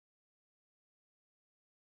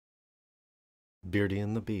Beardy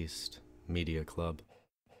and the Beast Media Club.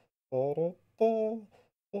 Ba-da-ba,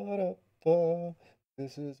 ba-da-ba.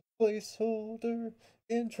 This is a placeholder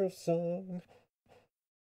intro song.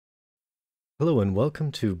 Hello and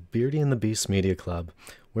welcome to Beardy and the Beast Media Club,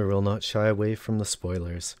 where we'll not shy away from the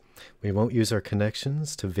spoilers. We won't use our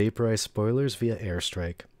connections to vaporize spoilers via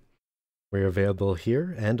airstrike. We're available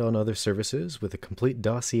here and on other services with a complete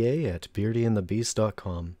dossier at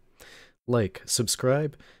beardyandthebeast.com. Like,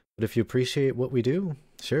 subscribe, but if you appreciate what we do,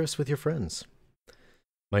 share us with your friends.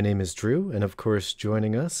 My name is Drew, and of course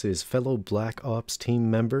joining us is fellow Black Ops team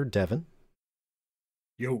member Devin.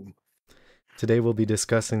 Yo. Today we'll be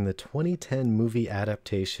discussing the 2010 movie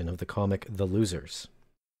adaptation of the comic The Losers.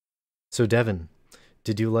 So Devin,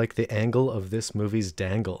 did you like the angle of this movie's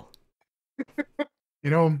dangle?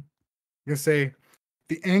 I'm gonna say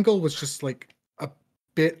the angle was just like a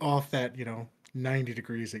bit off that, 90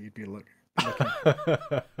 degrees that you'd be looking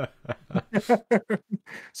for.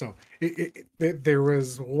 So there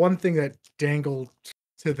was one thing that dangled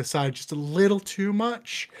to the side just a little too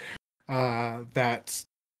much. That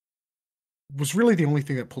was really the only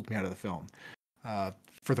thing that pulled me out of the film.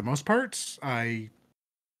 For the most part,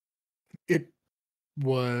 it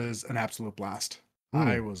was an absolute blast.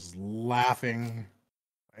 I Hmm. was laughing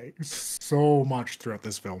so much throughout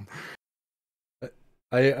this film.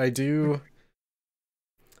 I do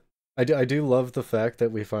I do love the fact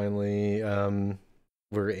that we finally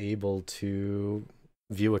were able to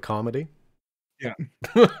view a comedy. Yeah,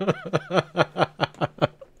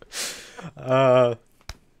 uh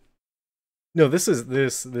no,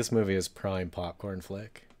 this movie is prime popcorn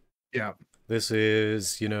flick. yeah, This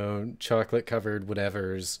is, chocolate covered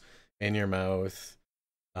whatever's in your mouth.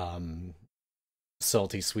 Um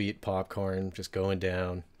Salty sweet popcorn just going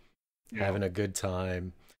down, yeah, having a good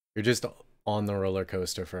time. You're just on the roller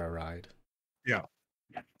coaster for a ride. yeah.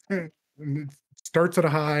 And it starts at a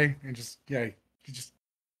high and you just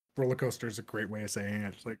roller coaster is a great way of saying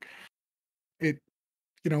it. It's like it,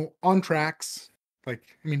 on tracks. Like,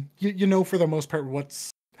 I mean, for the most part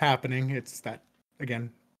what's happening. It's that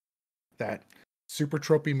again, that super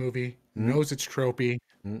tropey movie Mm, knows it's tropey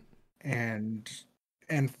mm. and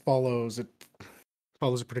follows it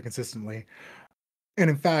pretty consistently. And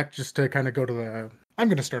in fact, just to kind of go to I'm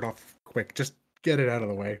going to start off quick, just get it out of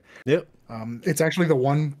the way. Yep. It's actually the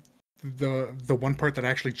one part that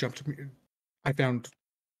actually jumped me. I found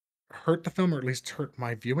hurt the film, or at least hurt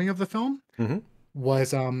my viewing of the film, Hmm.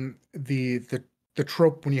 was the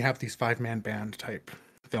trope when you have these five-man band type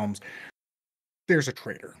films. There's a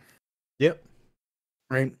traitor, Yep.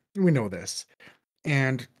 right? We know this,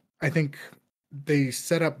 and I think they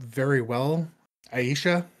set up very well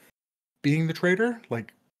Aisha being the traitor,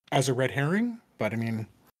 like as a red herring. But I mean,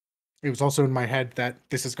 it was also in my head that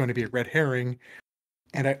this is going to be a red herring,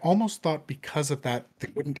 and I almost thought because of that they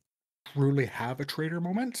wouldn't truly have a traitor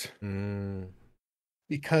moment Mm.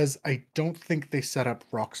 because I don't think they set up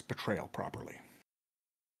Rock's betrayal properly.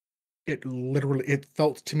 It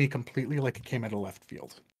felt to me completely like it came out of left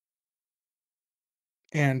field.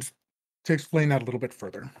 And to explain that a little bit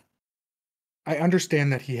further, I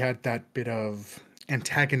understand that he had that bit of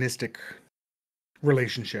antagonistic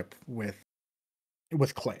relationship with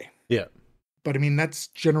Clay. Yeah. But I mean that's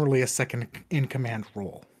generally a second in command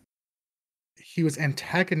role. He was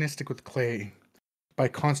antagonistic with Clay by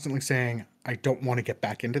constantly saying, I don't want to get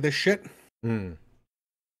back into this shit, Mm.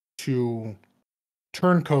 to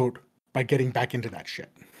turncoat by getting back into that shit.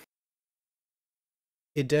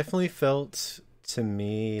 It definitely felt to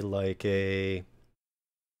me like a,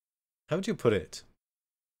 how would you put it?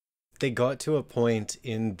 They got to a point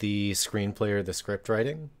in the screenplay or the script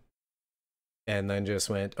writing and then just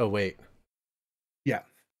went, "Oh wait, Yeah.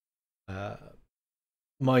 uh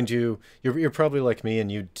mind you, you're probably like me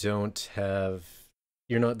and you're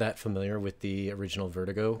not that familiar with the original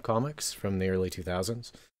Vertigo comics from the early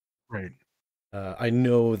 2000s. Right. I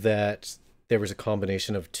know that there was a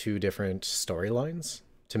combination of two different storylines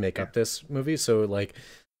to make Yeah. up this movie, so like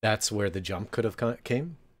that's where the jump could have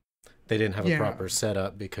came. They didn't have a Yeah. proper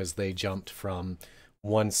setup because they jumped from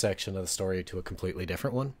one section of the story to a completely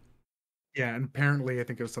different one. Yeah. And apparently, I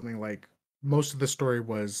think it was something like most of the story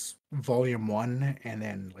was volume one and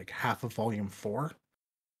then like half of volume four.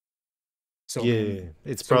 So, I mean,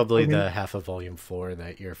 Yeah, it's so, I probably mean, the half of volume 4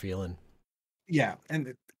 that you're feeling. yeah.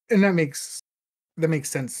 And that makes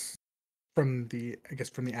sense from I guess,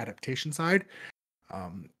 from the adaptation side.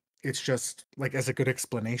 Um, it's just like as a good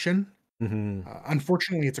explanation. Hmm.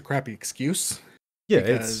 Unfortunately, it's a crappy excuse Yeah,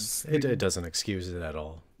 because, it doesn't excuse it at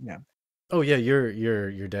all. yeah. Oh yeah,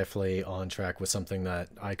 you're definitely on track with something that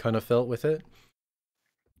I kind of felt with it.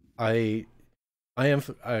 I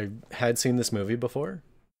I had seen this movie before,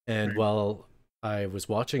 and Right. while I was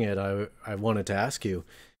watching it, I wanted to ask you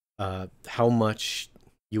how much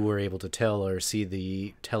you were able to tell or see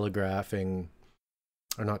the telegraphing,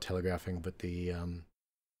 or not telegraphing, but the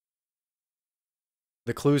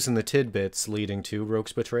clues and the tidbits leading to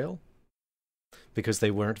Roke's betrayal, because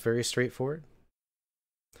they weren't very straightforward.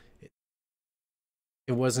 It,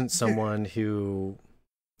 it wasn't Yeah. someone who,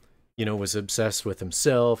 was obsessed with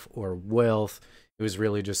himself or wealth. It was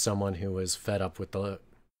really just someone who was fed up with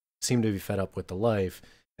seemed to be fed up with the life,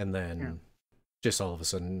 and Yeah. then just all of a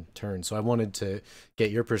sudden turned. So I wanted to get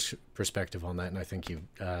your perspective on that, and I think you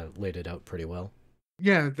laid it out pretty well.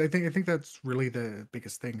 Yeah, I think that's really the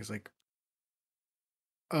biggest thing is like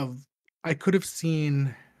of I could have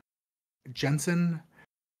seen Jensen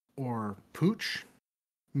or Pooch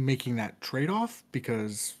making that trade-off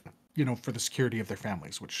because for the security of their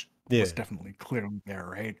families, which was Yeah. definitely clearly there,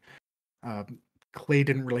 right? Clay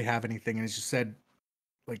didn't really have anything, and as you said,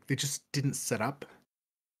 like they just didn't set up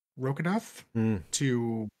Roke enough Mm.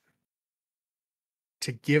 to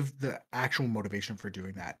give the actual motivation for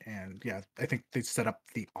doing that. And yeah, I think they set up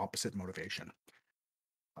the opposite motivation.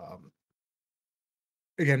 Um,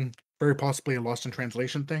 Again, very possibly a lost in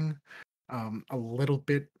translation thing. A little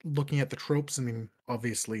bit looking at the tropes. I mean,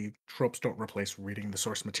 obviously, tropes don't replace reading the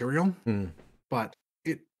source material, Mm. but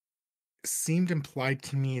it seemed implied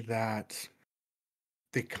to me that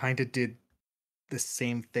they kind of did the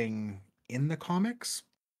same thing in the comics,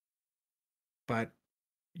 but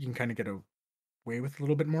you can kind of get away with a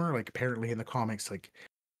little bit more. Like apparently in the comics, like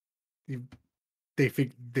you, they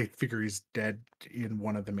figure he's dead in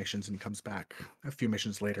one of the missions, and he comes back a few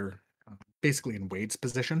missions later, basically in Wade's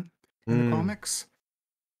position in the Mm. comics.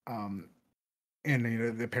 Um,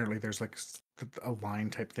 and apparently there's like a line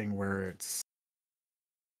type thing where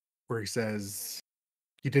he says,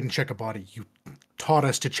 "You didn't check a body. You taught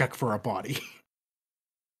us to check for a body."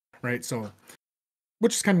 Right. So,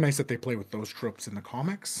 which is kind of nice that they play with those tropes in the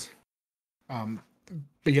comics. Um,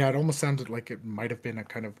 but yeah, it almost sounded like it might have been a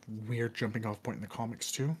kind of weird jumping off point in the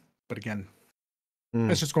comics too. But again,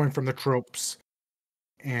 that's Mm. just going from the tropes,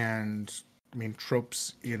 and I mean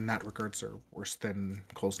tropes in that regards are worse than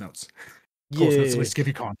Cole's notes. Cole's notes at Yeah, least give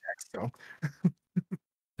you context. So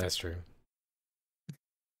that's true.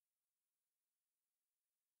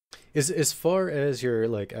 Is as far as your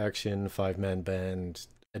like action five-man band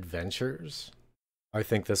adventures, I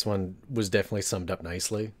think this one was definitely summed up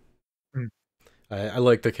nicely. mm, I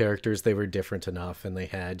like the characters; they were different enough, and they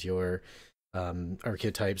had your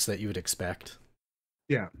archetypes that you would expect.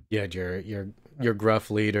 yeah, You had your gruff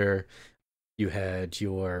leader. You had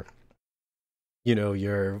your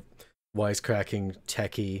wisecracking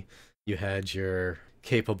techie. You had your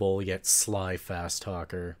capable yet sly fast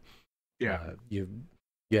talker. yeah, You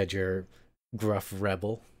had your gruff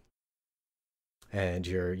rebel, and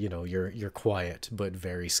your quiet but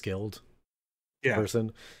very skilled yeah.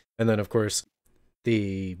 person. And then of course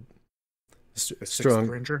the The sixth strong,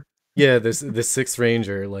 ranger. yeah, this sixth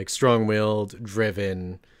ranger, like strong-willed,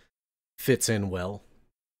 driven, fits in well.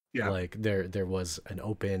 Yeah, Like there was an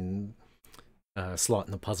open slot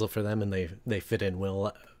in the puzzle for them, and they fit in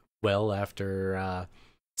well after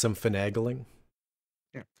some finagling.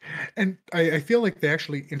 yeah. And I feel like they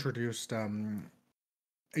actually introduced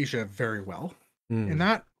Asia very well in Mm.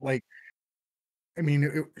 that. Like, I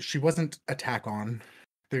mean, she wasn't attack on.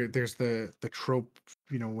 There's the trope,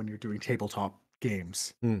 when you're doing tabletop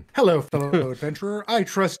games. Mm. Hello, fellow adventurer. I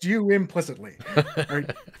trust you implicitly. Right?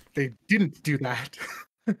 They didn't do that.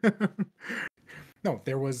 No,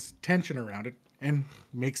 there was tension around it, and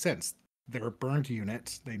makes sense. They're a burned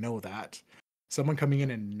unit. They know that. Someone coming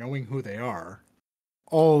in and knowing who they are,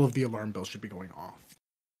 all of the alarm bells should be going off.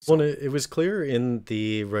 Well, So, it was clear in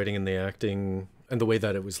the writing and the acting and the way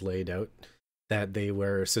that it was laid out that they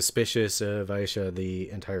were suspicious of Aisha the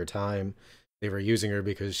entire time. They were using her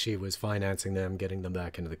because she was financing them, getting them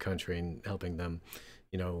back into the country, and helping them,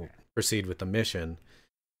 proceed with the mission.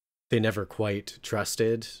 They never quite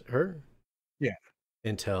trusted her yeah,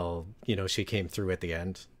 until, she came through at the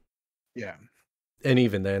end. yeah. And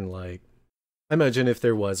even then, like, I imagine if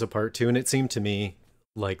there was a part two, and it seemed to me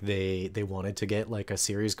like they wanted to get like a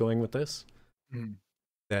series going with this, Mm,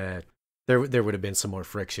 that there would have been some more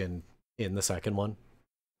friction in the second one.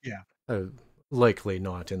 yeah, Uh, Likely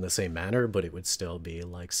not in the same manner, but it would still be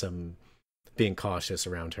like some being cautious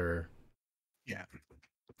around her. yeah.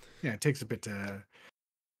 Yeah, it takes a bit to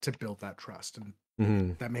build that trust, and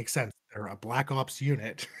Hmm. that makes sense. They're a black ops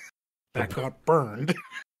unit that got burned.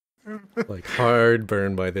 Like hard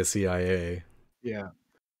burned by the CIA. Yeah.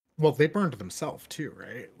 Well, they burned themselves too,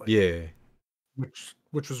 right? Like, Yeah. which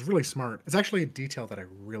which was really smart. It's actually a detail that I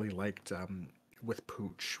really liked with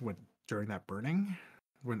Pooch when during that burning,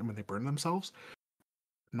 when they burn themselves,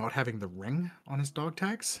 not having the ring on his dog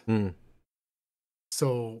tags. Mm.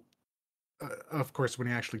 So, of course, when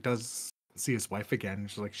he actually does see his wife again,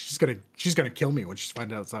 she's like, she's gonna kill me when she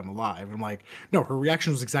finds out I'm alive. I'm like, no, her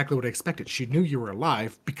reaction was exactly what I expected. She knew you were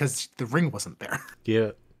alive because the ring wasn't there.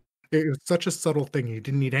 Yeah. It was such a subtle thing. You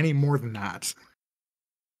didn't need any more than that.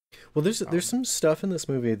 Well, there's Um, some stuff in this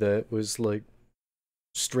movie that was like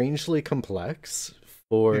strangely complex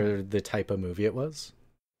for yeah. the type of movie it was.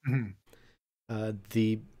 Mhm.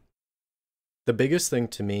 The biggest thing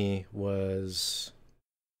to me was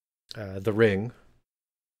the ring,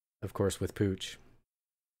 of course, with Pooch.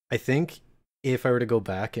 I think if I were to go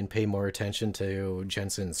back and pay more attention to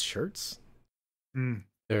Jensen's shirts, Mm.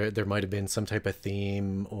 there might have been some type of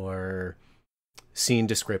theme or scene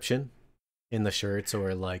description in the shirts,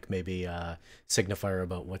 or like maybe a signifier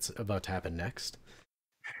about what's about to happen next.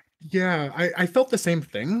 Yeah, I felt the same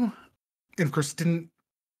thing. And of course, didn't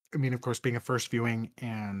I mean, of course, being a first viewing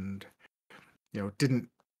and, didn't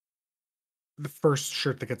the first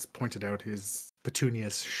shirt that gets pointed out is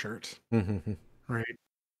Petunia's shirt, Hmm. right?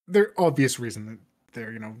 There obvious reason that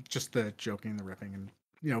they're, just the joking, the ripping,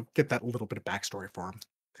 and, get that little bit of backstory for him.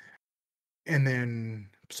 And then,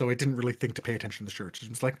 so I didn't really think to pay attention to the shirt. It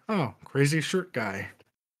was like, oh, crazy shirt guy.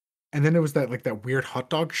 And then it was that, like, that weird hot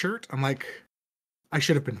dog shirt. I'm like, I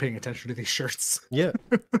should have been paying attention to these shirts. Yeah,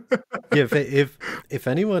 yeah. If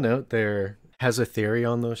anyone out there has a theory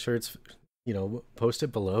on those shirts, post it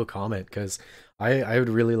below, comment, because I would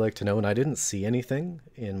really like to know. And I didn't see anything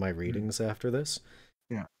in my Mm. readings after this,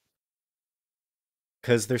 Yeah.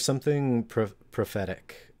 because there's something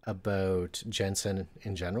prophetic about Jensen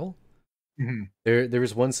in general. Mhm. There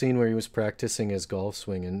was one scene where he was practicing his golf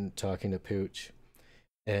swing and talking to Pooch,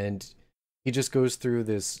 and he just goes through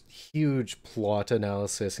this huge plot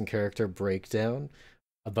analysis and character breakdown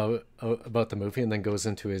about the movie, and then goes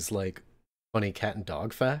into his like funny cat and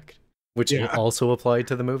dog fact, which Yeah. also applied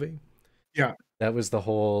to the movie. Yeah. That was the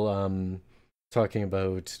whole talking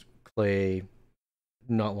about Clay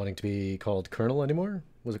not wanting to be called Colonel anymore.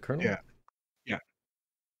 Was it Colonel? Yeah. Yeah.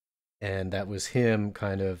 And that was him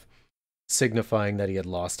kind of signifying that he had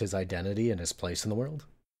lost his identity and his place in the world.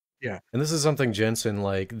 Yeah. And this is something Jensen,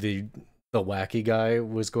 like the wacky guy,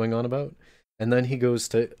 was going on about. And then he goes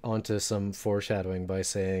to onto some foreshadowing by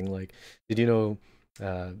saying, like, did you know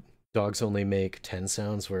uh, dogs only make 10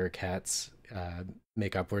 sounds where cats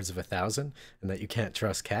make upwards of 1,000, and that you can't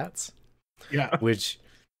trust cats? Yeah. Which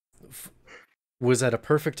f- was at a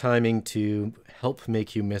perfect timing to help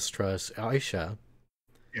make you mistrust Aisha.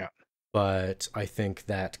 Yeah. But I think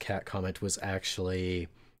that cat comment was actually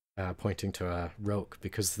pointing to Roke,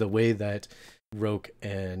 because the way that Roke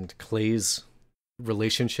and Clay's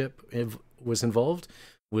relationship was involved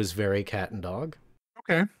was very cat and dog.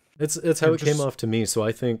 Okay. It's how And it came just off to me. So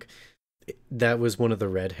I think that was one of the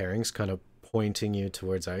red herrings, kind of pointing you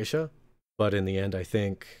towards Aisha. But in the end, I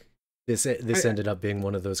think this I ended up being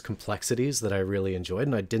one of those complexities that I really enjoyed,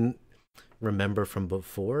 and I didn't remember from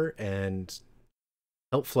before, and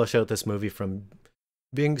helped flush out this movie from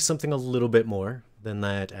being something a little bit more than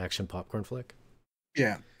that action popcorn flick.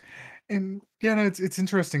 yeah. And yeah, no, it's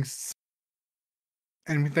interesting.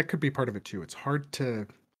 And that could be part of it too. It's hard to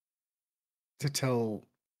tell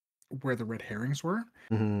where the red herrings were.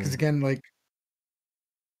 Because Hmm. again, like,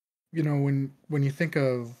 when you think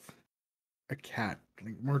of a cat,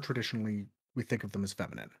 like more traditionally, we think of them as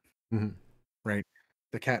feminine, Hmm. right?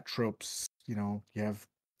 The cat tropes, you have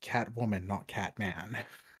cat woman, not cat man,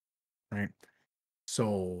 right?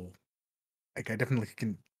 So, like, I definitely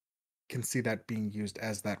can see that being used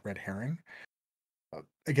as that red herring.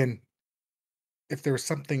 Again, if there was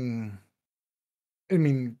something, I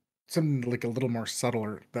mean, something like a little more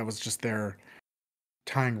subtler that was just there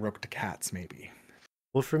tying Rook to cats, maybe.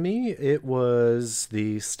 Well, for me, it was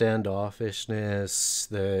the standoffishness,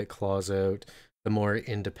 the claws out, the more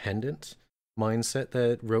independent mindset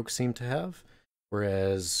that Roke seemed to have,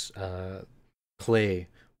 whereas Clay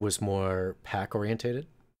was more pack orientated.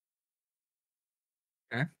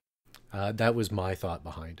 Okay. That was my thought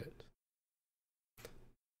behind it.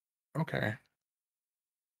 Okay.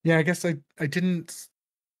 Yeah, I guess I didn't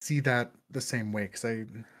see that the same way because I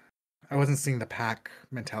wasn't seeing the pack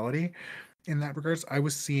mentality in that regards. I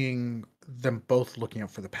was seeing them both looking out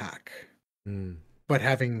for the pack, Mm. but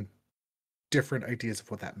having different ideas of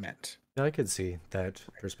what that meant. I could see that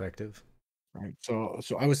perspective. Right. So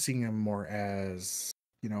I was seeing him more as,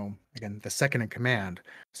 again, the second in command,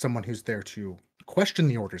 someone who's there to question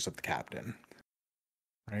the orders of the captain,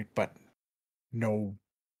 right? But no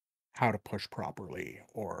how to push properly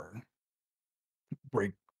or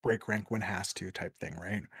break break rank when has to type thing,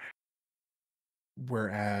 right?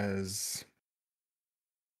 Whereas,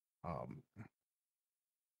 um,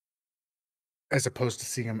 as opposed to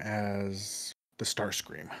seeing him as the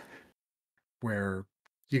Starscream, where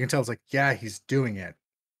you can tell it's like, yeah, he's doing it,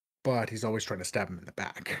 but he's always trying to stab him in the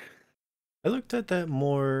back. I looked at that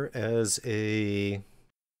more as a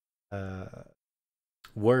uh,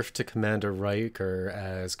 Worf to Commander Riker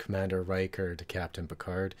as Commander Riker to Captain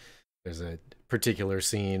Picard. There's a particular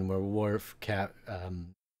scene where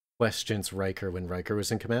questions Riker when Riker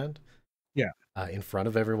was in command Yeah, in front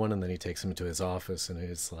of everyone, and then he takes him into his office, and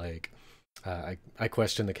it's like, I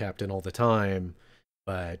question the captain all the time,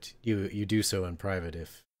 but you do so in private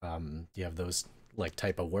if you have those like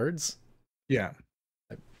type of words. yeah,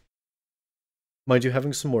 Mind you,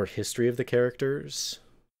 having some more history of the characters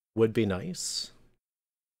would be nice,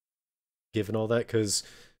 given all that, because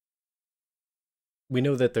we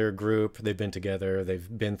know that they're a group, they've been together,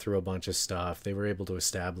 they've been through a bunch of stuff. They were able to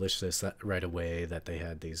establish this right away, that they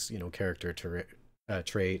had these, character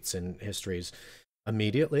traits and histories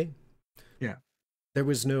immediately. yeah, There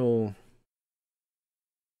was no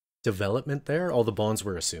development there. All the bonds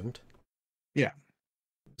were assumed. yeah,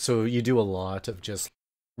 So you do a lot of just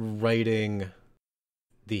writing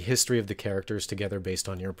the history of the characters together based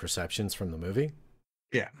on your perceptions from the movie,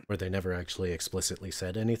 yeah, where they never actually explicitly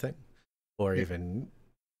said anything or yeah, even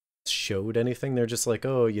showed anything. They're just like,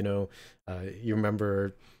 oh, you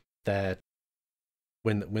remember that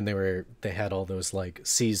when they had all those like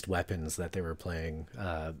seized weapons that they were playing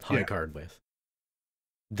high yeah, card with.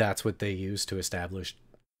 That's what they used to establish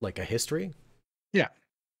like a history. yeah,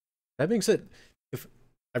 That being said, if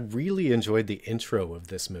I really enjoyed the intro of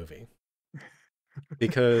this movie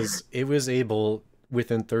because it was able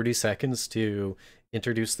within 30 seconds to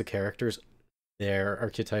introduce the characters, their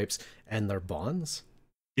archetypes, and their bonds,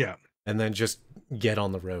 yeah, and then just get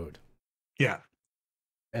on the road. yeah,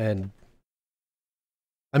 And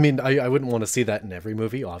I mean, I wouldn't want to see that in every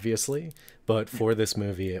movie, obviously, but for this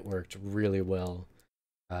movie, it worked really well.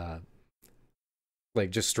 Uh, like,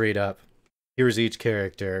 just straight up, here's each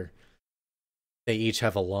character. They each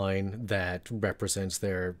have a line that represents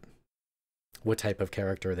what type of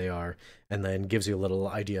character they are, and then gives you a little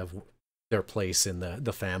idea of their place in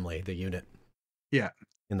the family, the unit, yeah,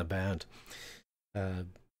 in the band. Uh,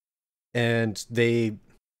 and they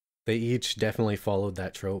each definitely followed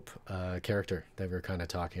that trope character that we were kind of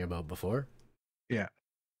talking about before. yeah,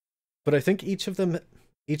 But I think each of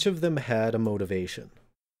them had a motivation,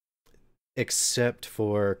 except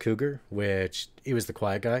for Cougar, which he was the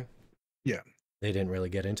quiet guy. yeah, They didn't really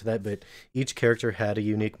get into that, but each character had a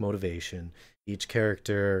unique motivation. Each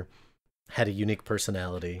character had a unique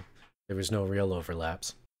personality. There was no real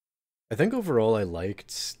overlaps. I think overall I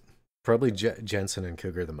liked probably Jensen and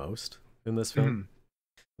Cougar the most in this film. mhm,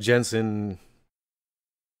 Jensen,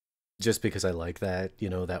 just because I like that,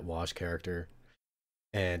 that Wash character,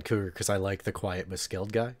 and Cougar because I like the quiet but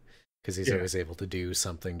skilled guy, because he's yeah, always able to do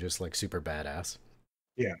something just like super badass,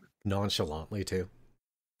 yeah, nonchalantly too.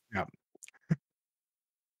 yeah.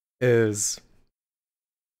 Is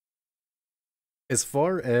as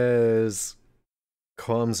far as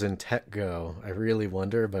comms and tech go, I really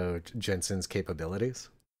wonder about Jensen's capabilities.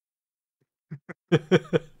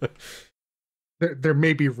 There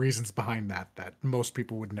may be reasons behind that most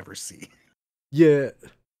people would never see. Yeah,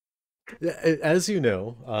 as you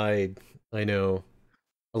know, I know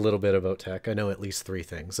a little bit about tech. I know at least three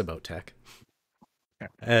things about tech. Yeah,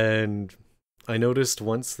 And I noticed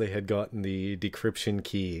once they had gotten the decryption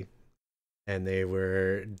key and they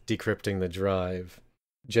were decrypting the drive,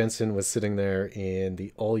 Jensen was sitting there in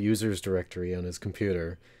the all users directory on his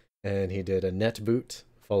computer, and he did a net boot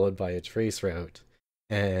followed by a trace route,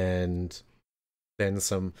 and then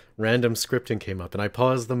some random scripting came up, and I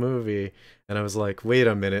paused the movie and I was like, wait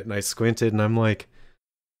a minute, and I squinted and I'm like,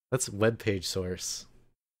 that's web page source.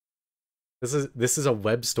 This is a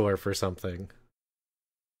web store for something.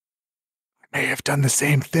 I may have done the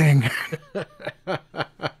same thing.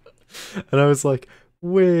 And I was like,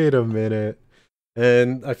 wait a minute.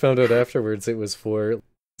 And I found out afterwards it was for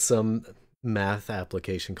some math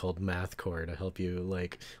application called MathCore to help you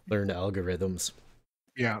like learn algorithms.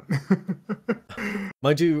 Yeah,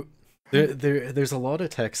 Mind you, there's a lot of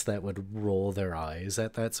techs that would roll their eyes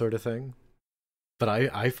at that sort of thing. But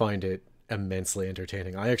I find it immensely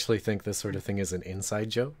entertaining. I actually think this sort of thing is an inside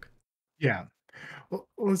joke. yeah. Well,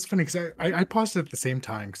 it's funny because I paused it at the same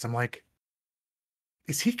time because I'm like,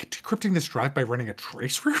 is he decrypting this drive by running a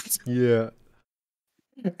trace route? Yeah.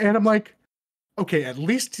 And I'm like, okay, at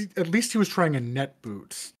least he was trying a net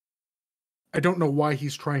boot. I don't know why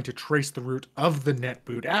he's trying to trace the root of the net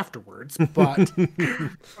boot afterwards, but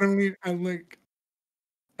I mean, I like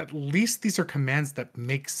at least these are commands that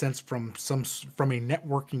make sense from a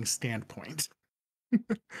networking standpoint.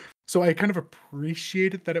 So I kind of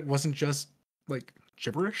appreciated that it wasn't just like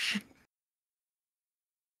gibberish.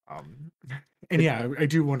 Um, and It yeah, I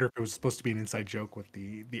do wonder if it was supposed to be an inside joke with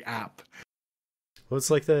the app. was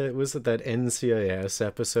like the was it that NCIS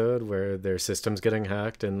episode where their system's getting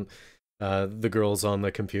hacked and the girl's on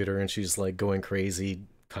the computer and she's like going crazy,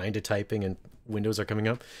 kind of typing, and windows are coming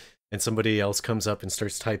up, and somebody else comes up and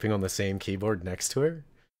starts typing on the same keyboard next to her,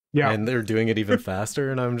 Yeah, and they're doing it even faster,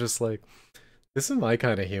 and I'm just like, this is my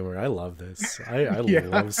kind of humor. I love this. I yeah.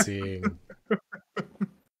 love seeing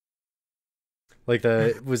like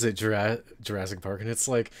the was it Jurassic Park, and it's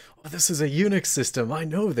like, oh, this is a Unix system. I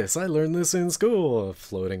know this. I learned this in school.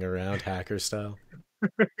 Floating around hacker style.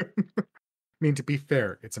 I mean, to be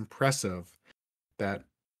fair, it's impressive that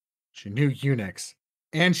she knew Unix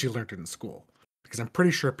and she learned it in school. Because I'm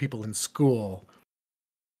pretty sure people in school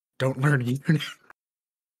don't learn Unix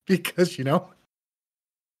because,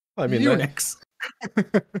 I mean that Unix.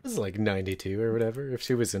 was like 92 or whatever. If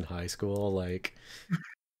she was in high school, like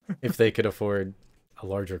if they could afford a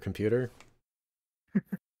larger computer.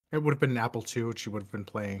 It would have been an Apple II, and she would have been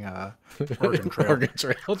playing Oregon Trail. Oregon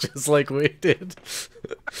Trail, just like we did.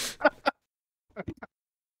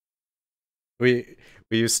 we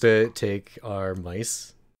we used to take our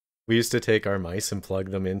mice. We used to take our mice and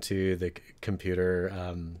plug them into the computer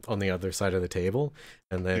on the other side of the table,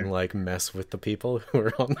 and then Yeah. like mess with the people who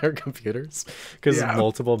were on their computers because Yeah.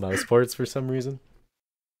 multiple mouse ports for some reason.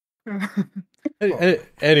 Well,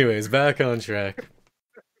 Anyways, back on track.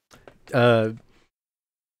 Uh,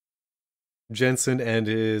 Jensen and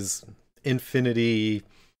his infinity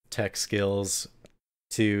tech skills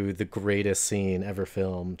to the greatest scene ever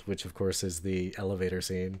filmed, which of course is the elevator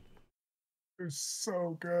scene. they're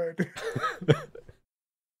so good.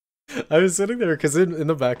 I was sitting there because in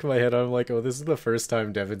the back of my head, I'm like, oh, this is the first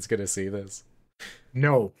time Devin's gonna see this.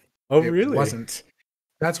 No, Oh, it really? wasn't.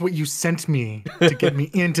 That's what you sent me to get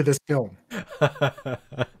me into this film.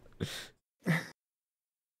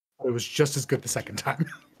 It was just as good the second time.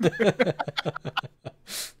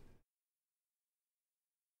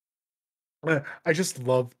 I just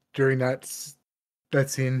love during that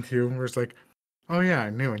scene too, where it's like, oh yeah, I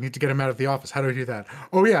knew I need to get him out of the office. How do I do that?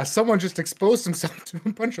 Oh yeah, someone just exposed himself to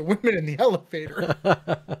a bunch of women in the elevator.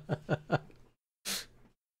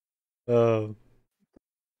 Oh,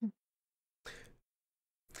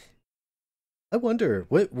 I wonder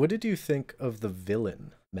what did you think of the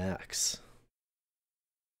villain, Max?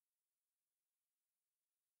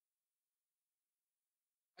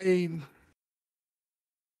 I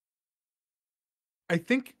I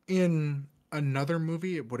think in another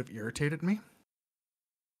movie it would have irritated me,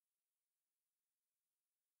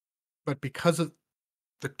 but because of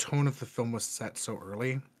the tone of the film was set so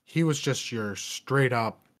early, he was just your straight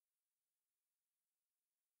up.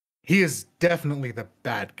 He is definitely the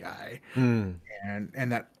bad guy, Hmm.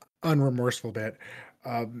 and that unremorseful bit.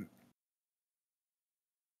 Um,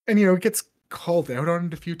 and it gets called out on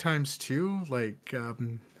it a few times too, like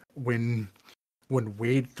when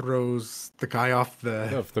Wade throws the guy off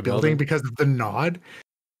the Of the building building. because of the nod,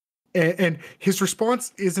 and his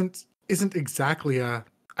response isn't exactly a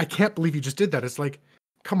 "I can't believe you just did that." It's like,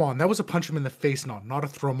 come on, that was a punch him in the face nod, not a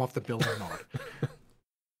throw him off the building nod.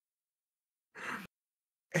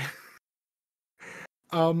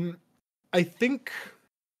 um, I think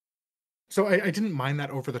so. I didn't mind that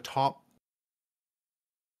over the top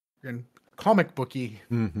and comic booky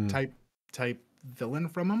Hmm. type type villain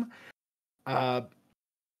from him. Uh,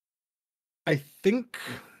 I think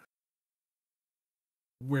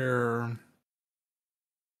where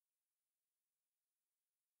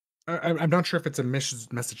I'm not sure if it's a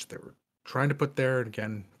message they were trying to put there, and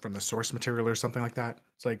again from the source material or something like that.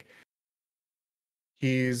 It's like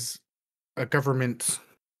he's a government,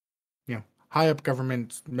 high up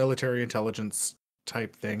government military intelligence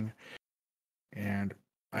type thing, and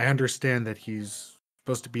I understand that he's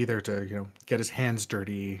supposed to be there to get his hands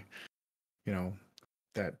dirty, you know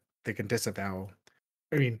that they can disavow.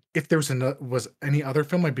 I mean, if there was any other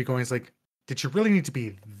film, I'd be going, it's like, did you really need to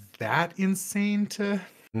be that insane to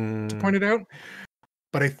Mm. point it out?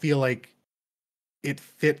 But I feel like it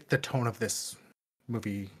fit the tone of this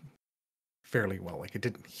movie fairly well. Like it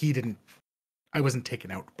didn't. He didn't. I wasn't taken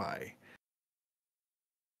out by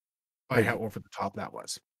how I over the top that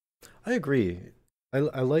was. I agree. I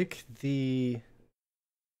like the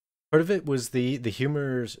part of it was the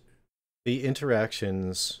humors, the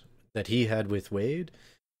interactions that he had with Wade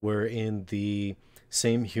were in the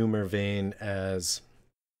same humor vein as,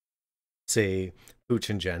 say, Pooch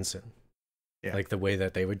and Jensen. Yeah. Like the way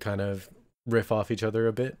that they would kind of riff off each other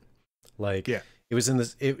a bit. Like Yeah. it was in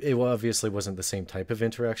this. It obviously wasn't the same type of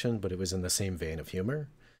interaction, but it was in the same vein of humor.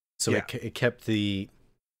 So Yeah. it kept the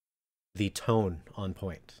tone on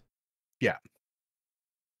point. Yeah.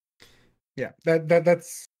 Yeah.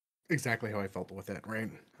 That's exactly how I felt with it, right?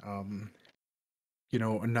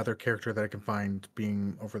 Another character that I can find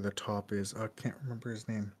being over the top is I can't remember his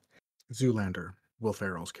name. Zoolander, Will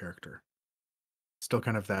Ferrell's character. Still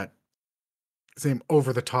kind of that same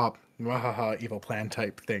over the top, wahaha, evil plan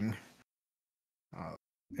type thing.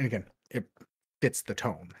 And again, it fits the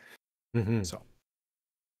tone. Mm-hmm. So,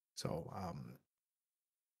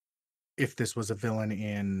 if this was a villain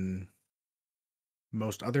in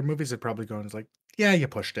most other movies, it'd probably go and like, yeah, you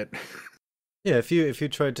pushed it. Yeah, if you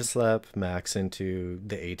tried to slap Max into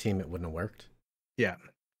the A Team, it wouldn't have worked. Yeah.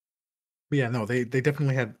 But yeah, no, they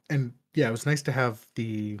definitely had, and yeah, it was nice to have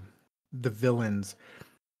the villains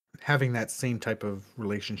having that same type of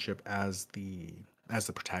relationship as the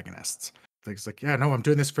protagonists. Like, it's like, yeah, no, I'm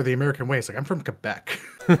doing this for the American way. It's like I'm from Quebec.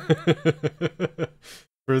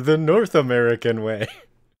 For the North American way.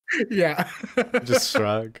 Yeah. Just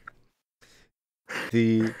shrug.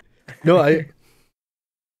 The no,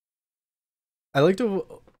 I liked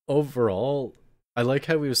overall. I like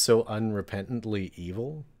how he was so unrepentantly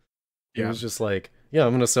evil. He Yeah. was just like, yeah,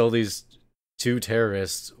 I'm gonna sell these two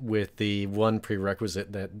terrorists with the one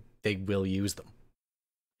prerequisite that they will use them.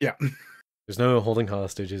 Yeah. There's no holding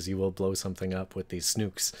hostages. You will blow something up with these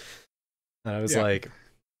snooks. And I was Yeah. like,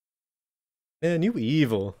 man, you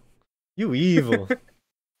evil. You evil.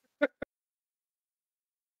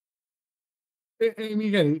 I mean,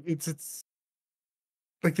 again, it's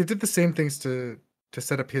like they did the same things to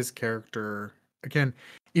set up his character again,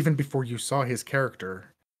 even before you saw his character,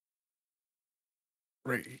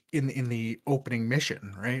 right in the opening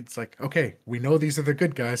mission, right? It's like, okay, we know these are the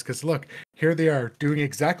good guys because look, here they are doing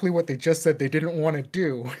exactly what they just said they didn't want to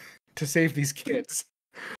do to save these kids.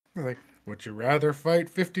 They're like, would you rather fight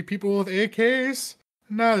 50 people with AKs?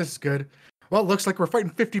 No, this is good. Well, it looks like we're fighting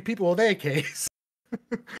 50 people with AKs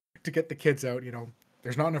to get the kids out.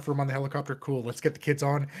 There's not enough room on the helicopter. Cool, let's get the kids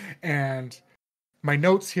on. And my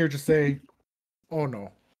notes here just say, oh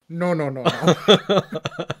no, no, no, no, no.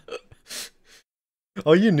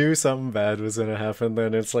 Oh, you knew something bad was gonna happen,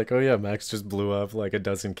 then it's like, oh yeah, Max just blew up like a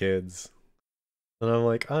dozen kids. And I'm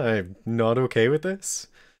like, I'm not okay with this.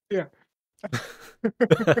 Yeah.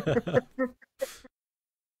 I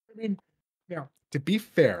mean, yeah, to be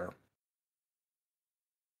fair,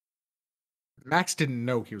 Max didn't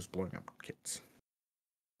know he was blowing up kids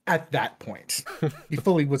at that point. He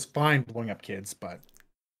fully was fine blowing up kids, but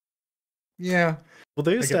yeah, Well,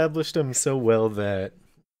 they I get, established him so well that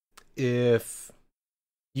if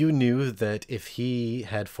you knew that if he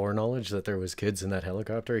had foreknowledge that there was kids in that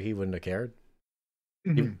helicopter, he wouldn't have cared.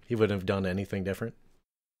 Mhm. He wouldn't have done anything different.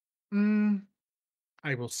 Mm,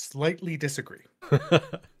 I will slightly disagree.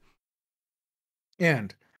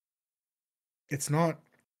 And it's not,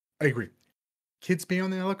 I agree. Kids being on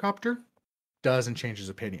the helicopter doesn't change his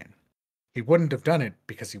opinion. He wouldn't have done it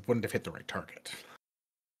because he wouldn't have hit the right target.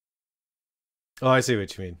 Oh, I see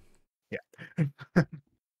what you mean. Yeah.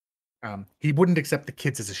 He wouldn't accept the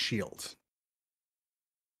kids as a shield.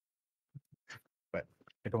 But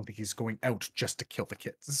I don't think he's going out just to kill the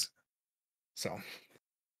kids. So,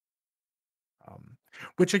 um,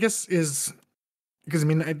 which I guess is because I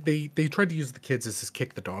mean they tried to use the kids as this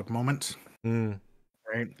kick the dog moment, Mm.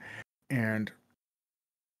 right? And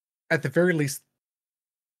at the very least,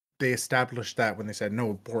 they established that when they said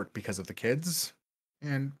no abort because of the kids,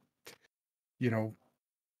 and you know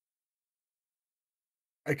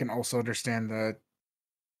I can also understand the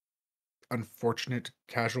unfortunate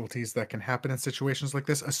casualties that can happen in situations like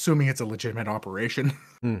this, assuming it's a legitimate operation,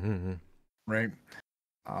 Mm-hmm. right?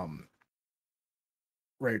 Um,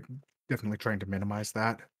 right, definitely trying to minimize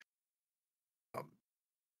that. Um,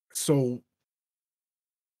 so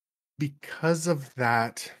because of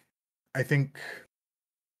that, I think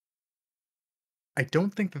I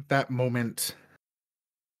don't think that moment,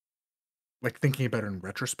 like thinking about it in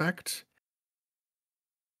retrospect,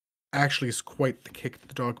 actually is quite the kick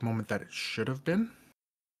the dog moment that it should have been.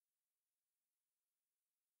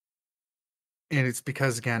 And it's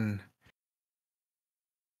because again,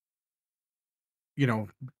 you know,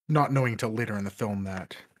 not knowing till later in the film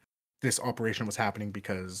that this operation was happening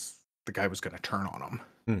because the guy was going to turn on him.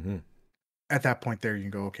 Mm-hmm. At that point there you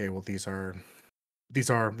go, okay, well these are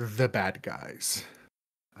the bad guys,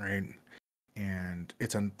 right? And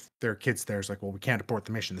it's on their kids there's like, well, we can't abort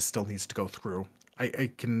the mission. This still needs to go through.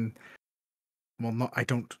 I can well, no, I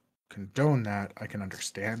don't condone that. I can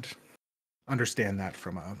understand that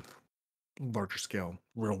from a larger scale,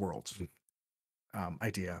 real world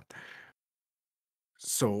idea.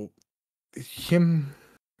 So him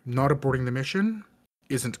not aborting the mission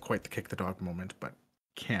isn't quite the kick the dog moment, but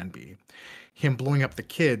can be. Him blowing up the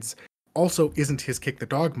kids also isn't his kick the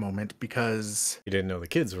dog moment because You didn't know the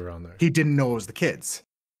kids were on there. he didn't know it was the kids.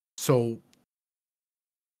 So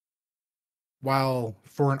while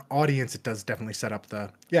for an audience it does definitely set up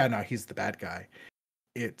the yeah, no, he's the bad guy,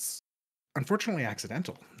 it's unfortunately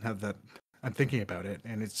accidental now that I'm thinking about it.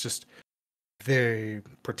 And it's just the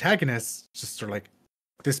protagonists just are like,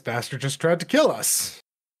 this bastard just tried to kill us.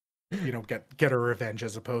 You know, get a revenge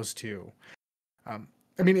as opposed to I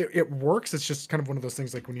mean it works. It's just kind of one of those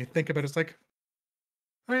things like when you think about it, it's like,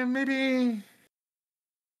 I mean, maybe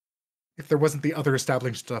if there wasn't the other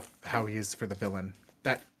established stuff how he is for the villain,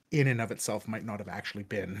 that in and of itself might not have actually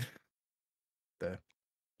been the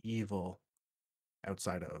evil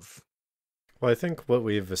outside of Well, I think what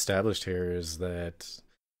we've established here is that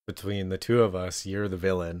between the two of us, you're the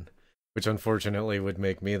villain, which unfortunately would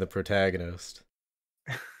make me the protagonist.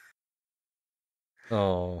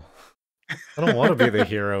 Oh, I don't want to be the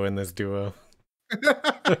hero in this duo.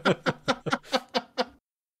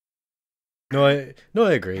 No,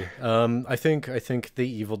 I agree. I think the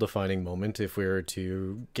evil defining moment, if we were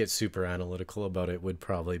to get super analytical about it, would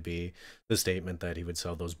probably be the statement that he would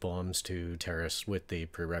sell those bombs to terrorists with the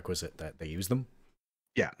prerequisite that they use them.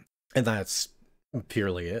 Yeah. And that's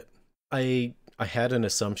purely it. I had an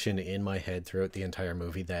assumption in my head throughout the entire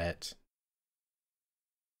movie that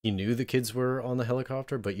he knew the kids were on the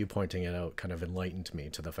helicopter, but you pointing it out kind of enlightened me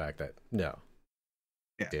to the fact that no,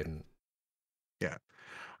 he Yeah. didn't. Yeah.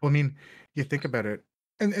 Well, I mean, you think about it,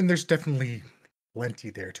 and there's definitely plenty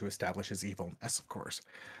there to establish his evilness, of course.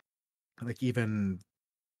 Like even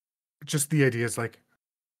just the idea is like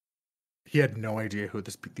he had no idea who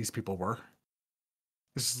these people were.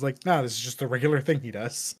 This is like, nah, this is just a regular thing he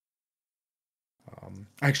does.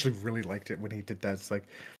 I actually really liked it when he did that. It's like,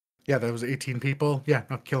 yeah, that was 18 people. Yeah,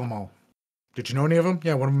 no, kill them all. Did you know any of them?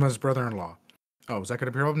 Yeah, one of them was brother-in-law. Oh, was that going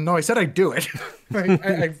to be a problem? No, I said I'd do it.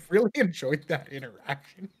 I really enjoyed that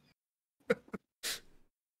interaction.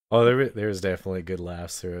 Oh, there's definitely good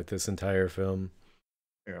laughs throughout this entire film.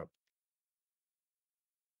 Yeah.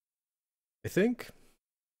 I think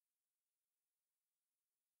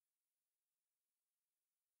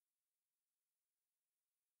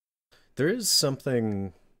there is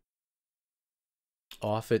something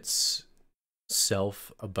off its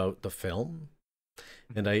self about the film,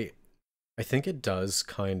 and I think it does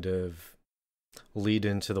kind of lead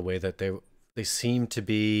into the way that they seem to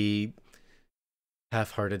be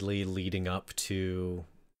half-heartedly leading up to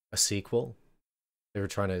a sequel. They were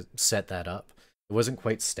trying to set that up. It wasn't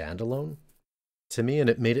quite standalone to me, and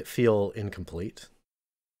it made it feel incomplete.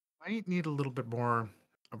 I need a little bit more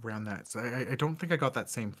around that. So I don't think I got that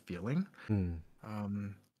same feeling. Hmm.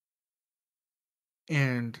 Um,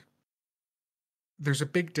 and there's a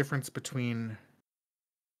big difference between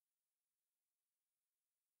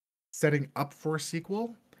setting up for a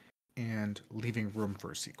sequel and leaving room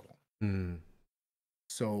for a sequel. Hmm.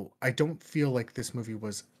 So I don't feel like this movie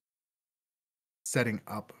was setting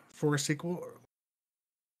up for a sequel,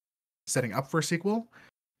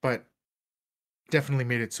 but definitely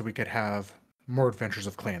made it so we could have more adventures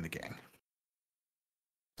of Clay and the gang.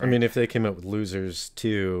 I Right? mean, if they came out with Losers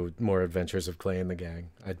 2, More Adventures of Clay and the Gang,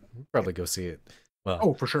 I'd probably go see it. Well,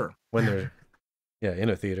 Oh, for sure. when they're, yeah, in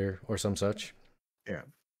a theater or some such. Yeah.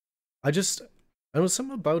 I just, there was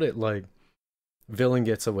something about it, like, villain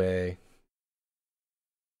gets away,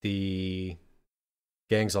 the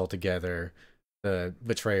gang's all together, the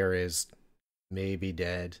betrayer is maybe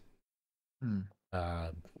dead. Hmm. Uh,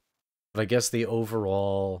 but I guess the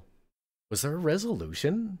overall, was there a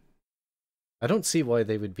resolution? I don't see why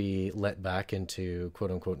they would be let back into quote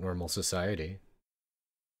unquote normal society.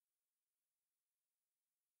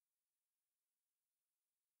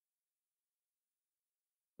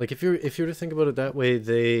 Like if you were to think about it that way,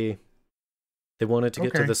 they wanted to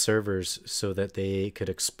get to Okay. the servers so that they could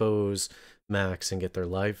expose Max and get their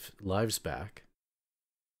lives back.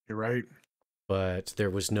 You're right. But there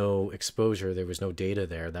was no exposure, there was no data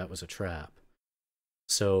there. That was a trap.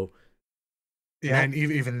 So Yeah, not and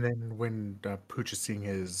even then, when Pooch is seeing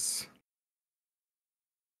his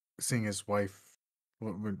wife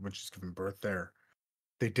when she's giving birth, there,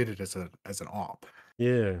 they did it as an op.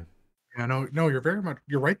 yeah. Yeah, no,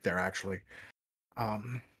 you're right there actually.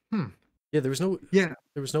 Um, hmm. Yeah, Yeah.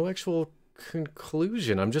 there was no actual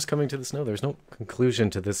conclusion. I'm just coming to this now. There's no conclusion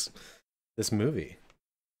to this movie.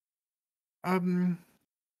 Um,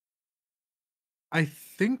 I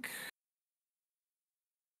think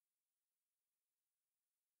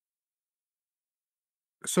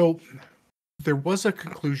so. There was a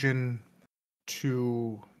conclusion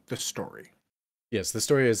to the story. Yes, the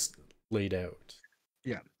story is laid out.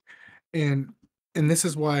 Yeah. And this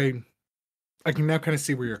is why I can now kind of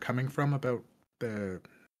see where you're coming from about the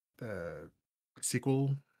the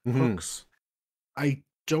sequel Hmm. hooks. I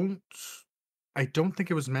don't I don't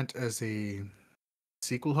think it was meant as a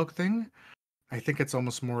sequel hook thing. I think it's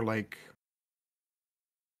almost more like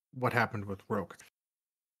what happened with Rogue.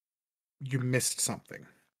 You missed something.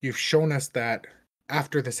 You've shown us that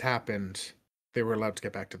after this happened, they were allowed to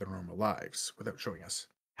get back to their normal lives without showing us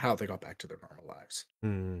how they got back to their normal lives.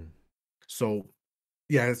 Hmm. So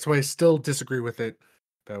yeah, that's why I still disagree with it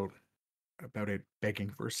about it begging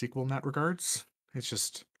for a sequel in that regards. It's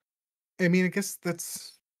just, I mean, I guess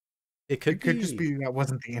that's It could it could just be be that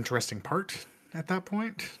wasn't the interesting part at that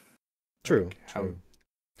point. true, Like how, true.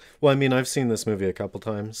 Well, I mean, I've seen this movie a couple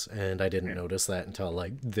times, and I didn't yeah, notice that until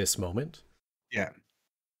like this moment. yeah,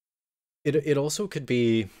 It also could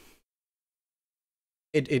be.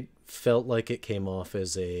 It felt like it came off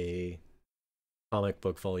as a comic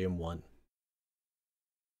book volume one.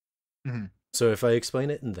 mhm, So if I explain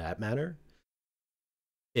it in that manner,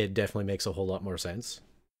 it definitely makes a whole lot more sense.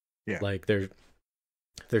 yeah, Like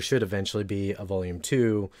there should eventually be a volume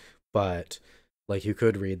two, but like you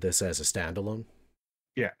could read this as a standalone.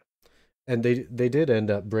 yeah, And they did end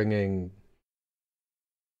up bringing,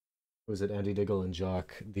 was it Andy Diggle and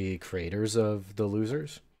Jock, the creators of The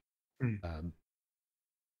Losers, mm, um,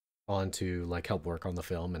 on to like help work on the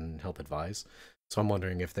film and help advise. So I'm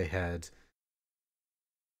wondering if they had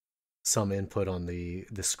some input on the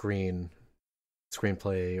screenplay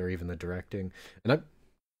or even the directing. And I'm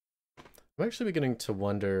actually beginning to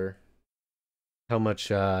wonder how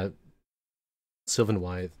much Sylvan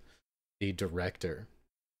Wythe, the director,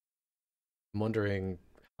 I'm wondering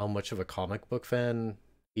how much of a comic book fan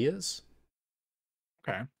he is,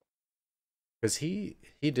 okay, because he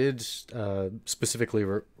did specifically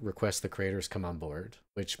request the creators come on board,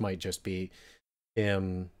 which might just be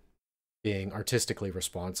him being artistically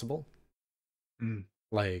responsible, mm,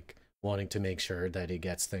 like wanting to make sure that he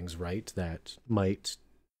gets things right that might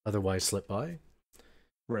otherwise slip by.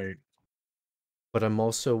 right, But I'm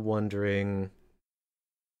also wondering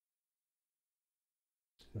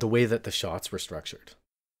the way that the shots were structured.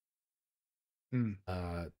 mm,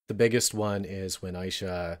 The biggest one is when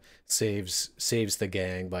Aisha saves the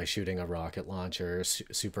gang by shooting a rocket launcher,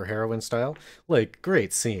 superheroine style. Like,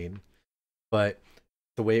 great scene, but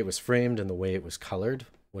the way it was framed and the way it was colored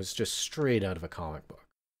was just straight out of a comic book.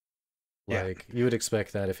 yeah, Like you would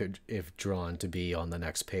expect that if drawn to be on the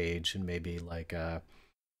next page and maybe like uh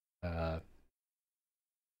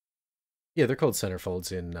yeah, they're called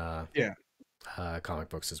centerfolds in yeah, comic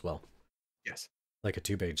books as well, yes, like a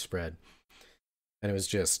two-page spread. And it was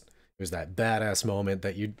that badass moment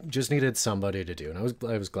that you just needed somebody to do, and I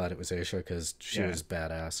was glad it was Aisha because she yeah, was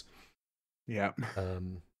badass. yeah.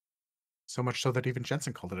 Um, So much so that even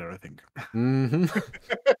Jensen called it out, I think. hmm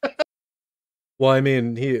Well, I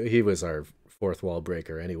mean, he was our fourth wall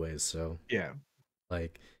breaker, anyways. So Yeah,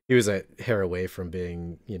 like, he was a hair away from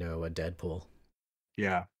being, a Deadpool.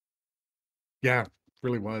 yeah, yeah,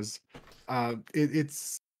 really was.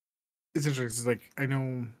 It's interesting. It's like I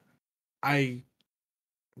know I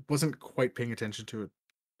wasn't quite paying attention to it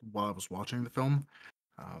while I was watching the film.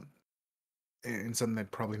 Um, and something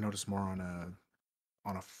I'd probably notice more on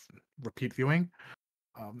repeat viewing.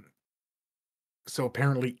 Um, so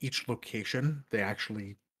apparently, each location they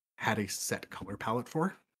actually had a set color palette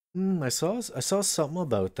for. I saw something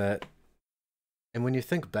about that, and when you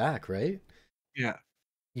think back, right, Yeah,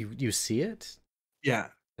 you see it, yeah,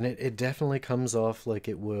 and it definitely comes off like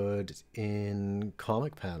it would in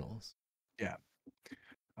comic panels. yeah,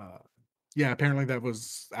 uh, yeah. Apparently, that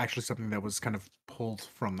was actually something that was kind of pulled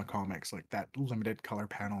from the comics, like that limited color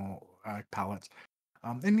panel palette.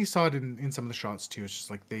 And you saw it in some of the shots too. It's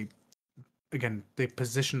just like they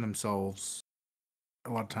position themselves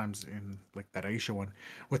a lot of times in like that Aisha one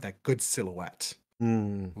with that good silhouette,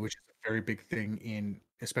 Hmm. which is a very big thing in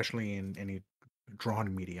especially in any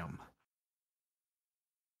drawn medium.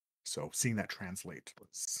 So seeing that translate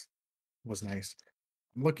was nice.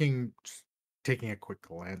 Looking taking a quick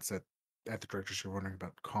glance at the directors you're wondering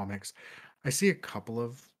about comics, I see a couple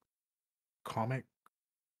of comic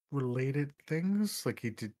related things. Like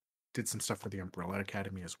he did some stuff for the Umbrella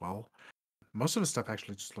Academy as well. Most of his stuff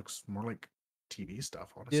actually just looks more like TV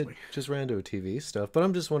stuff, Yeah, honestly. just rando TV stuff. But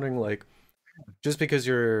I'm just wondering, like, just because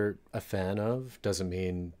you're a fan of doesn't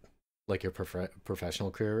mean like your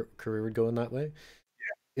professional career would go in that way.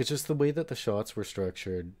 it's just the way that the shots were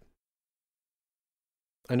structured.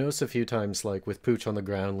 I noticed a few times, like with Pooch on the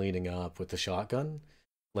ground leaning up with the shotgun,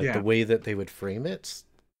 like the Yeah, way that they would frame it,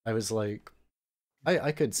 I was like,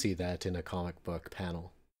 I could see that in a comic book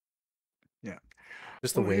panel. yeah.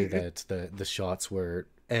 Just the Well, way that the shots were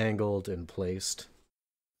angled and placed.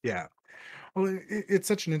 yeah. Well, it's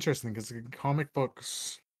such an interesting because comic book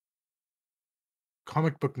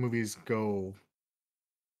movies go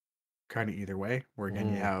kind of either way. Where again,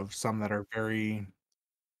 you Hmm. have some that are very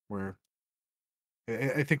where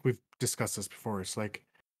I think we've discussed this before. It's like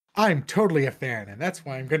I'm totally a fan, and that's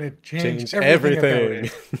why I'm going to change Change everything about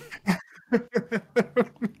everything.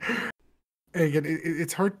 it. And again,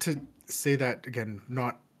 it's hard to say that again,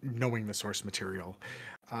 not knowing the source material.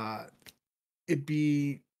 Uh, it'd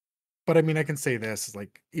be, but I mean, I can say this: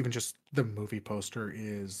 like, even just the movie poster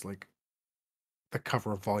is like the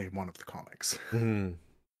cover of Volume One of the comics, Hmm.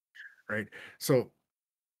 right? So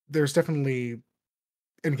there's definitely,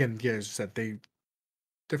 and again, yeah, as you said, they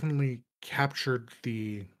definitely captured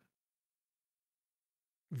the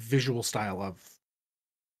visual style of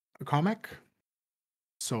a comic.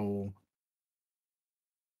 So,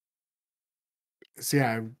 so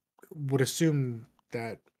yeah, would assume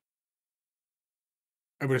that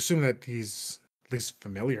I would assume that he's at least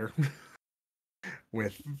familiar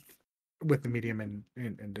with the medium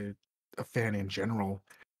and a fan in general.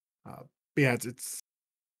 But yeah,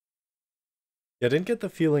 Yeah, I didn't get the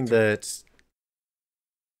feeling that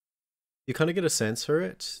you kind of get a sense for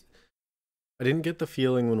it. I didn't get the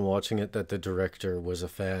feeling when watching it that the director was a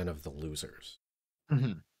fan of the losers.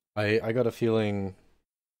 Mhm. I got a feeling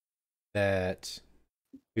that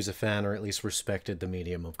he was a fan or at least respected the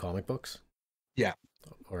medium of comic books Yeah,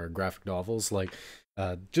 or graphic novels, like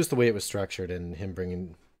just the way it was structured and him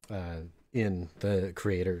bringing uh, in the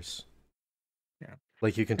creators. yeah.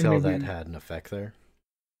 Like you can And I tell mean that had an effect there.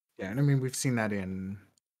 and I mean we've seen that in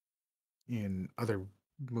other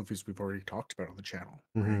movies we've already talked about on the channel,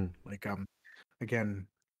 right? Hmm. Like again,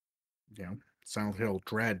 you know, Silent Hill,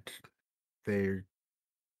 Dread. They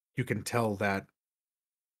You can tell that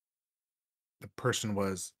the person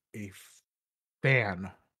was a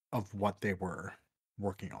fan of what they were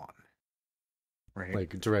working on, right?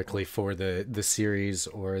 Like Or directly for the series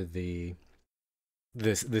or the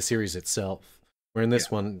series itself. Where in yeah,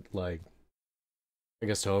 this one, like I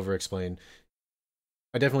guess to over explain,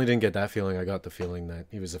 I definitely didn't get that feeling. I got the feeling that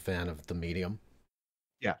he was a fan of the medium.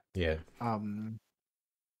 yeah. Yeah. Um,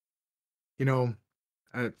 you know,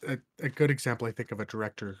 a good example I think of a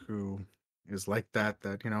director who is like that.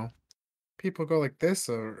 That people go like this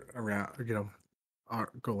or around.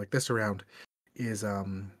 Go like this around is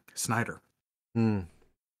Snyder. Hmm.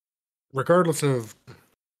 Regardless of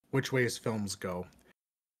which way his films go,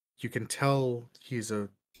 you can tell he's a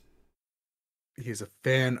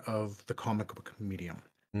fan of the comic book medium,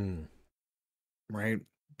 Hmm. right?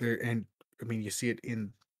 There and I mean you see it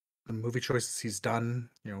in the movie choices he's done,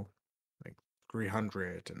 like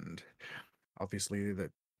 300 and obviously the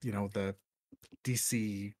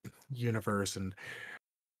DC universe and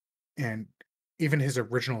even his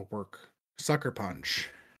original work, Sucker Punch,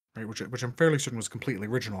 right, which I'm fairly certain was completely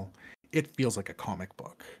original. It feels like a comic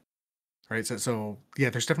book, right? So yeah,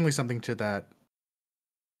 there's definitely something to that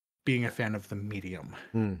being a fan of the medium.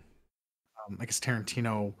 Hmm. I guess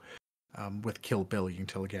Tarantino with Kill Bill, you can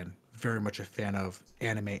tell again, very much a fan of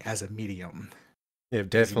anime as a medium Yeah,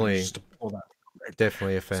 because he manages definitely, to pull that right.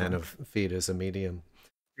 definitely a So fan of feed as a medium.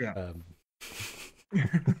 yeah, Um,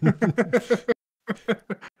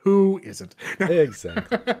 who isn't?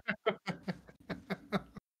 exactly.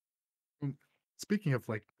 Speaking of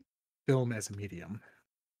like film as a medium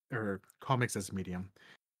or comics as a medium,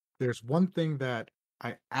 there's one thing that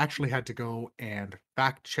I actually had to go and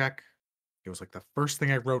fact check. It was like the first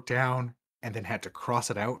thing I wrote down and then had to cross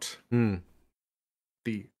it out. Hmm.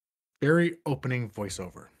 The very opening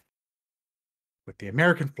voiceover with the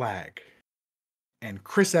American flag and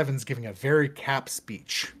Chris Evans giving a very cap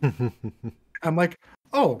speech. I'm like,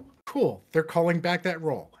 oh, cool. They're calling back that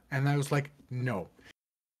role. And I was like, no,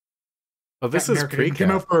 Oh, this Captain is America didn't come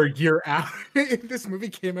pre-cap. out for a year after. This movie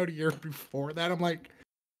came out a year before that. I'm like,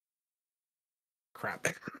 crap.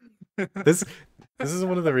 This this is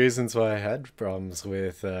one of the reasons why I had problems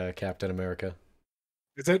with Captain America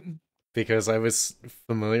Is it? because I was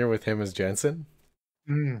familiar with him as Jensen.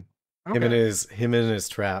 Mm, Him and okay. his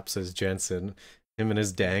traps as Jensen. Him and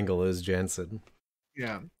his dangle as Jensen.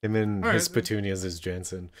 Yeah. Him and All his right. petunias as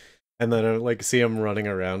Jensen. And then I like see him running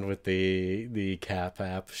around with the cap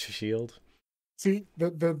app shield. See,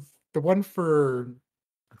 the one for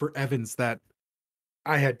Evans that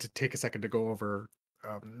I had to take a second to go over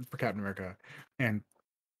for Captain America, and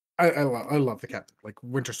I love the Captain. Like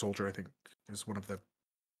Winter Soldier, I think is one of the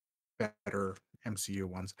better MCU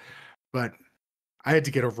ones. But I had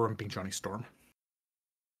to get over him being Johnny Storm.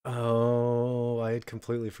 Oh, I had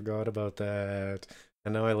completely forgot about that.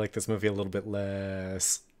 And now I like this movie a little bit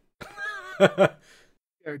less.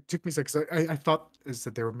 Yeah, it took me a second. I thought is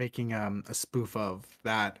that they were making a spoof of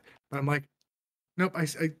that, but I'm like, nope.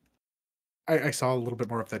 I saw a little bit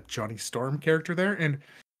more of that Johnny Storm character there, and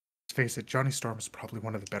let's face it, Johnny Storm is probably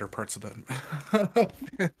one of the better parts of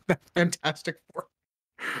the Fantastic Four.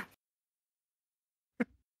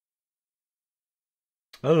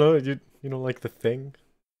 I don't know, you don't like the Thing?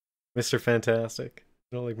 Mr. Fantastic?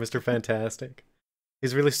 You don't like Mr. Fantastic?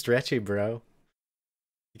 He's really stretchy, bro.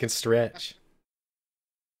 He can stretch.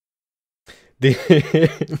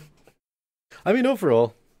 The I mean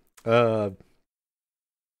overall, uh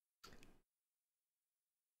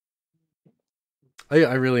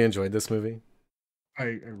I really enjoyed this movie. I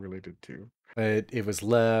really did too. It was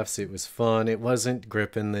laughs, it was fun. It wasn't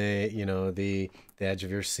gripping the edge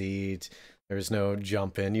of your seat. There was no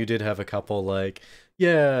jumping. You did have a couple like,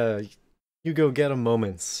 yeah, you go get 'em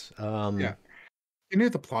moments. Yeah, you knew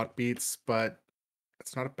the plot beats, but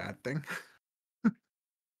it's not a bad thing,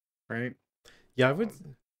 right? Yeah,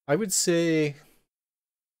 Um, I would say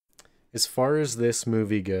as far as this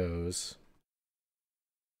movie goes,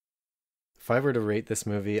 if I were to rate this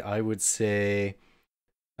movie, I would say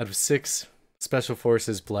out of six Special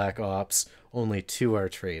Forces Black Ops, only two are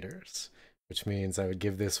traitors, which means I would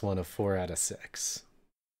give this one a 4 out of 6.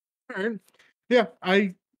 all right. Yeah,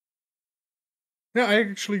 I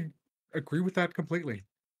actually agree with that completely.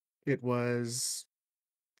 It was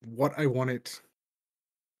what I wanted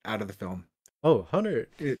out of the film. Oh, Hunter,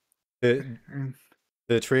 It the mm,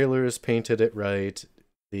 the trailers painted it right.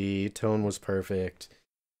 The tone was perfect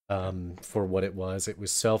for what it was. It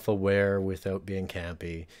was self-aware without being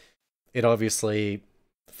campy. It obviously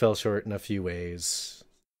fell short in a few ways.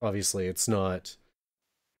 Obviously, it's not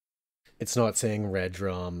saying Red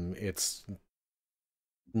Drum. It's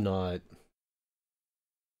not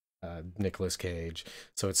Nicolas Cage,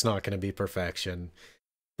 so it's not going to be perfection.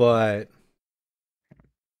 But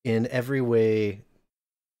in every way,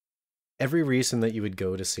 every reason that you would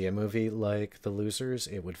go to see a movie like The Losers,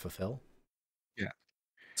 it would fulfill. yeah,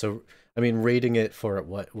 So, I mean, rating it for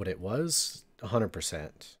what it was,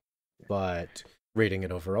 100%. But rating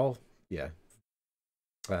it overall, yeah.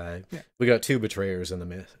 yeah, We got two betrayers in the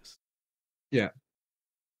mix. yeah,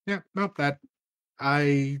 yeah. Nope, that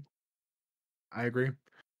I I agree.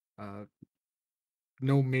 Uh,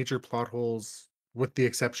 no major plot holes, with the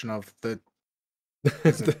exception of the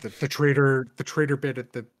is it the traitor bit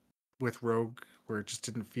at the with Rogue, where it just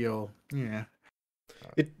didn't feel yeah. Uh,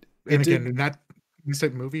 it and it again, did. in that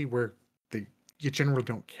type movie where the you generally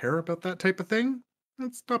don't care about that type of thing,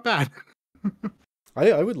 that's not bad.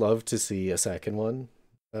 I would love to see a second one.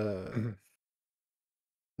 Mhm.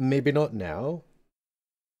 Maybe not now.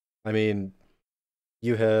 I mean,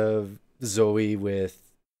 you have Zoe with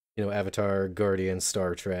Avatar, Guardian,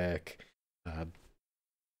 Star Trek. Uh,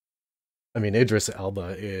 I mean, Idris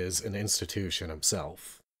Elba is an institution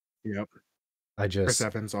himself. Yep. I Chris just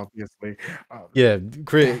Evans, obviously. yeah,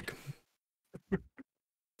 That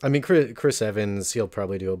I mean, Chris Evans, he'll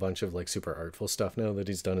probably do a bunch of like super artful stuff now that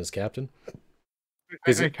he's done as captain.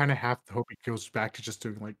 Because I kind of have to hope he goes back to just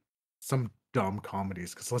doing like some dumb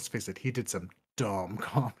comedies. Because let's face it, he did some dumb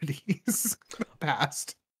comedies in the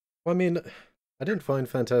past. I mean, I didn't find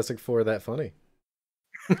Fantastic Four that funny.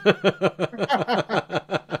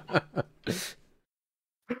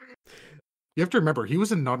 You have to remember, he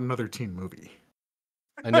was in Not Another Teen Movie.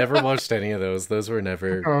 I never watched any of those. Those were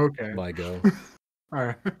never Oh, okay. my go. All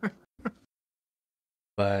right.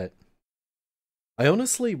 But I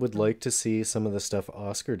honestly would like to see some of the stuff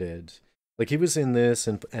Oscar did. Like he was in this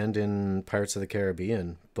and in Pirates of the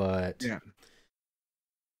Caribbean, but Yeah.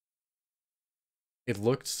 it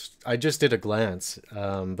looked I just did a glance,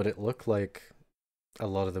 but it looked like a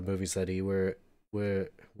lot of the movies that were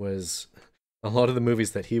was a lot of the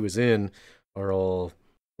movies that he was in are all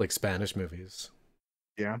like Spanish movies.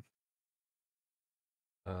 Yeah.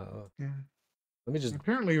 Uh Yeah. let me just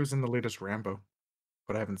Apparently, he was in the latest Rambo,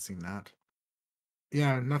 but I haven't seen that.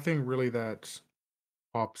 Yeah, nothing really that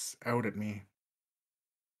pops out at me.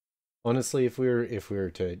 honestly if we were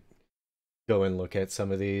to go and look at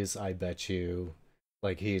some of these, I bet you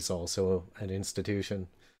like he's also an institution.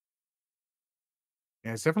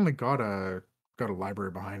 Yeah, it's definitely got a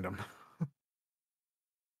library behind him.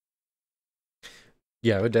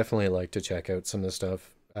 Yeah, I would definitely like to check out some of the stuff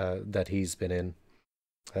that he's been in.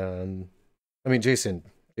 Um, I mean, Jason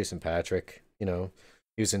Patrick, he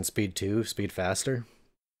was in Speed 2, Speed Faster.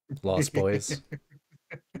 Lost Boys.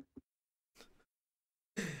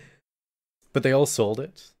 But they all sold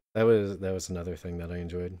it. That was another thing that I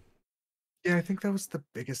enjoyed. Yeah, I think that was the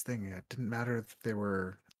biggest thing. It didn't matter if they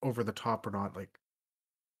were over the top or not. Like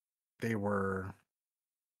they were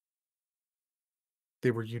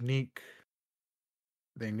they were unique.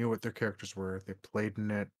 They knew what their characters were. They played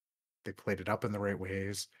in it. They played it up in the right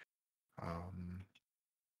ways. Um,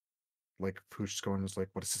 like Pooch's going was like,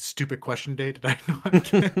 "What is this stupid question day? Did I not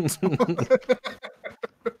get?"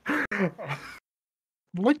 I'd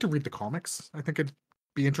like to read the comics. I think it'd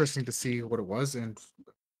be interesting to see what it was, and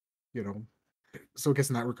you know, so I guess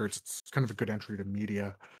in that regards, it's kind of a good entry to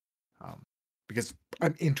media, um, because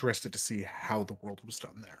I'm interested to see how the world was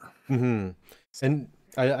done there. Hmm. So, And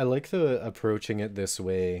I like the approaching it this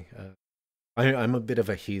way. I'm a bit of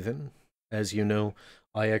a heathen, as you know.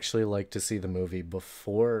 I actually like to see the movie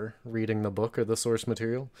before reading the book or the source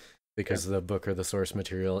material, yeah. because the book or the source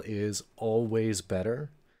material is always better.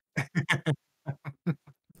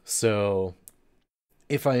 So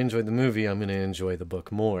if I enjoy the movie, I'm going to enjoy the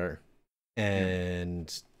book more. Yeah.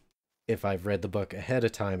 And if I've read the book ahead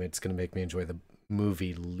of time, it's going to make me enjoy the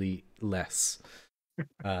movie less.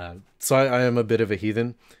 So I am a bit of a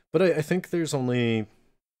heathen, but I think there's only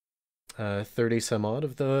 30 some odd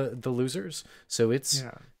of the losers, so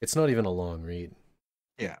Yeah. it's not even a long read.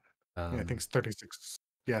 Yeah. Yeah, I think Um, it's 36.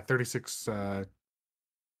 Yeah, 36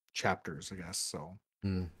 chapters, I guess. So,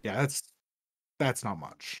 mm, yeah, that's not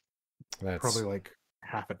much. Probably that's like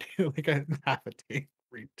half a day, like a half a day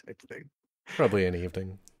read type thing. probably an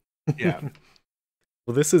evening. Yeah.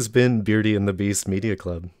 Well, this has been Beardy and the Beast Media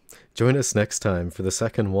Club. Join us next time for the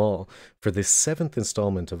second wall for the seventh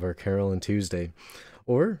installment of our Carol and Tuesday,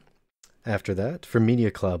 or after that for Media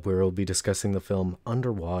Club, where we'll be discussing the film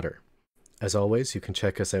Underwater. As always, you can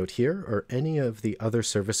check us out here or any of the other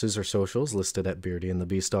services or socials listed at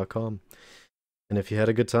beardyandthebeast.com. And if you had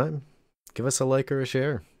a good time, give us a like or a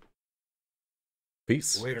share.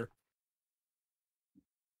 Peace. Later.